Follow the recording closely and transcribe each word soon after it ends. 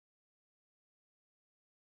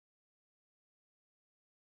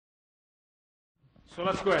So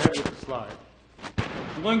let's go ahead with the slide.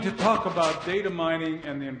 I'm going to talk about data mining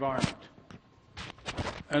and the environment.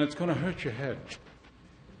 And it's going to hurt your head.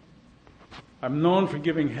 I'm known for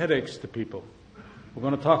giving headaches to people. We're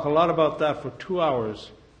going to talk a lot about that for 2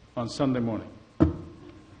 hours on Sunday morning.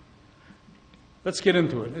 Let's get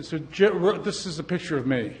into it. This is a picture of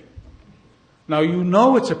me. Now, you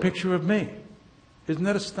know it's a picture of me. Isn't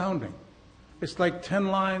that astounding? It's like 10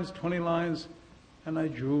 lines, 20 lines, and I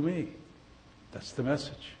drew me. That's the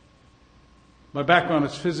message. My background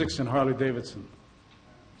is physics and Harley-Davidson.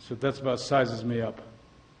 So that's about sizes me up.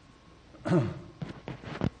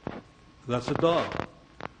 That's a dog.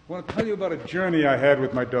 I want to tell you about a journey I had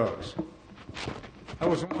with my dogs. I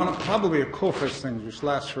was on probably a Colfax thing, which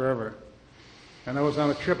lasts forever. And I was on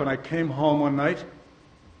a trip, and I came home one night,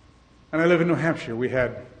 and I live in New Hampshire. We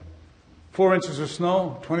had 4 inches of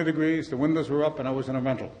snow, 20 degrees, the windows were up, and I was in a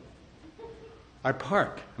rental. I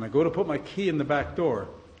park, and I go to put my key in the back door,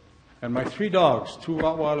 and my 3 dogs, 2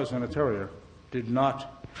 Rottweilers and a Terrier, did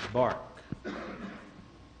not bark.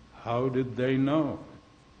 How did they know?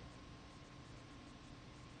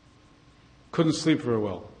 Couldn't sleep very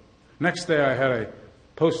well. Next day I had a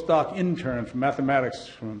postdoc intern from mathematics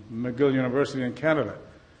from McGill University in Canada,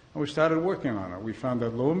 and we started working on it. We found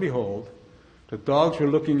that, lo and behold, the dogs were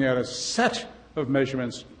looking at a set of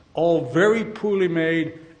measurements, all very poorly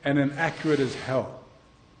made and inaccurate as hell.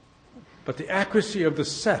 But the accuracy of the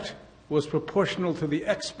set was proportional to the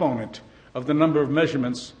exponent of the number of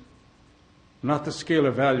measurements, not the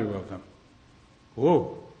scalar value of them.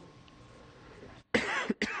 Whoa.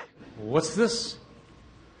 What's this?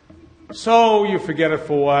 So you forget it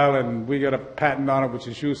for a while, and we got a patent on it, which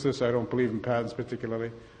is useless. I don't believe in patents particularly.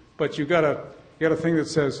 But you got a thing that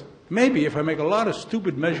says, maybe if I make a lot of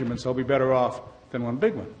stupid measurements, I'll be better off than one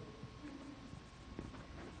big one.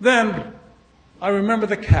 Then I remember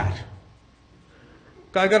the cat.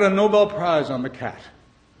 I got a Nobel Prize on the cat.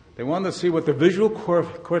 They wanted to see what the visual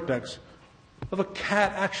cortex of a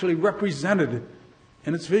cat actually represented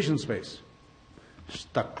in its vision space.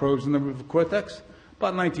 Stuck probes in the cortex,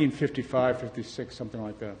 about 1955, 56, something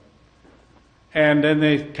like that. And then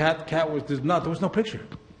the cat there was no picture.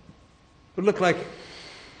 It looked like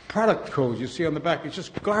product codes you see on the back. It's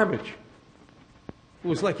just garbage. It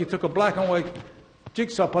was like you took a black and white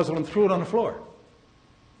jigsaw puzzle and threw it on the floor.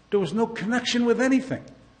 There was no connection with anything.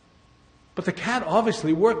 But the cat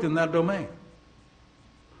obviously worked in that domain.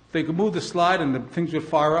 They could move the slide and the things would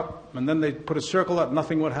fire up, and then they'd put a circle up,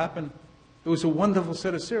 nothing would happen. It was a wonderful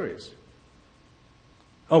set of series.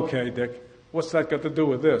 Okay, Dick, what's that got to do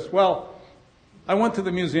with this? Well, I went to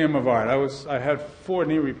the Museum of Art. I had 4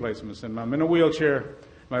 knee replacements, and I'm in a wheelchair.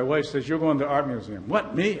 My wife says, "You're going to the art museum."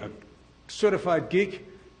 What, me, a certified geek,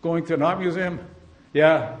 going to an art museum?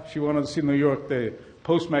 Yeah, she wanted to see New York, the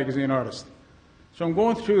Post magazine artist. So I'm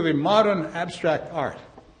going through the modern abstract art,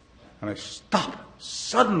 and I stop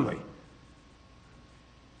suddenly,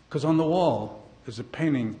 because on the wall is a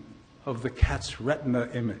painting of the cat's retina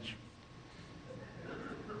image.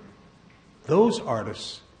 Those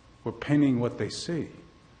artists were painting what they see,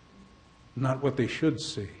 not what they should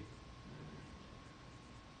see.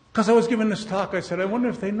 Because I was giving this talk, I said, I wonder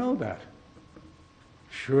if they know that.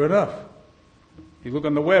 Sure enough. You look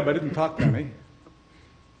on the web, I didn't talk to any,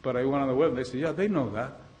 but I went on the web and they said, yeah, they know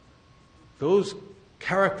that. Those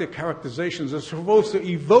characterizations are supposed to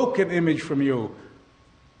evoke an image from you,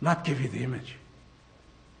 not give you the image.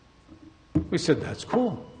 We said, that's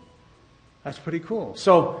cool. That's pretty cool.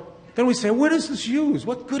 So then we say, what is this used?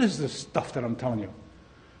 What good is this stuff that I'm telling you?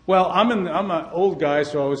 Well, I'm an old guy,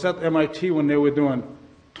 so I was at MIT when they were doing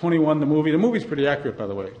 21, the movie. The movie's pretty accurate, by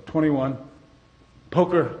the way. 21,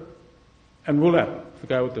 poker, and roulette, the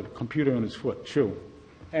guy with the computer in his shoe.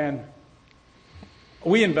 And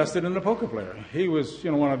we invested in a poker player. He was,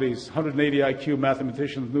 one of these 180 IQ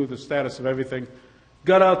mathematicians, knew the status of everything.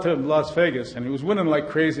 Got out to Las Vegas, and he was winning like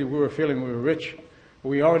crazy. We were feeling we were rich.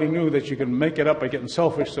 We already knew that you can make it up by getting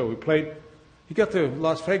selfish, so we played. He got to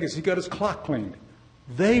Las Vegas. He got his clock cleaned.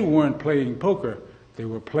 They weren't playing poker. They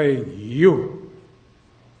were playing you.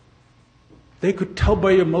 They could tell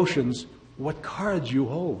by your emotions what cards you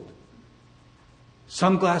hold.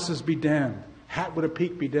 Sunglasses be damned. Hat with a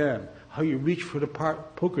peak be damned. How you reach for the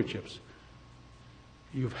poker chips.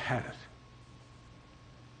 You've had it.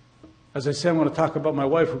 As I said, I want to talk about my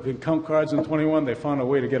wife who can count cards in 21. They found a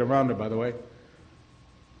way to get around her, by the way.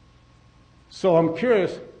 So I'm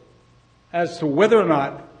curious as to whether or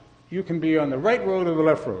not you can be on the right road or the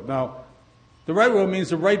left road. Now, the right road means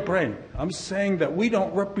the right brain. I'm saying that we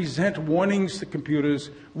don't represent warnings to computers.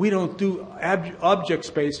 We don't do object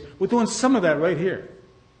space. We're doing some of that right here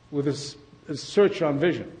with this search on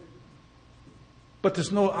vision. But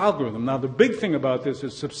there's no algorithm. Now, the big thing about this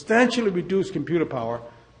is substantially reduced computer power,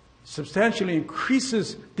 substantially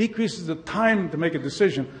decreases the time to make a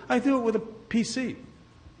decision. I do it with a PC.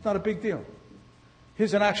 It's not a big deal.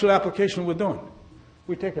 Here's an actual application we're doing.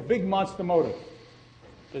 We take a big monster motor.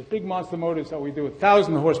 There's big monster motors that we do,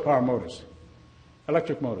 1,000 horsepower motors,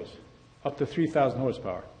 electric motors, up to 3,000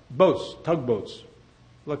 horsepower. Boats, tugboats,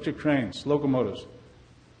 electric trains, locomotives.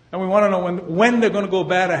 And we want to know when they're going to go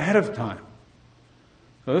bad ahead of time.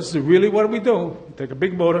 So this is really what we do. Take a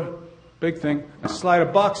big motor, big thing, and slide a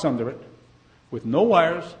box under it with no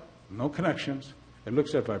wires, no connections. It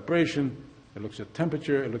looks at vibration, it looks at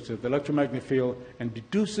temperature, it looks at the electromagnetic field, and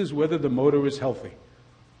deduces whether the motor is healthy.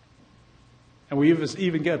 And we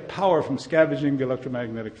even get power from scavenging the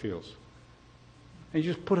electromagnetic fields. And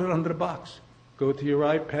you just put it under the box. Go to your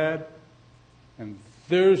iPad, and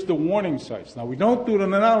there's the warning sites. Now, we don't do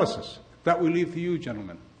an analysis. That we leave to you,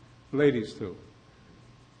 gentlemen, ladies too.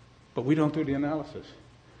 But we don't do the analysis.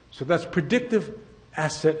 So that's predictive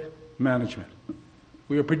asset management.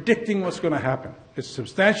 We are predicting what's going to happen. It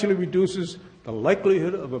substantially reduces the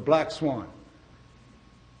likelihood of a black swan.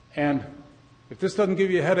 And if this doesn't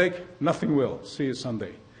give you a headache, nothing will. See you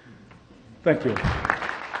Sunday. Thank you.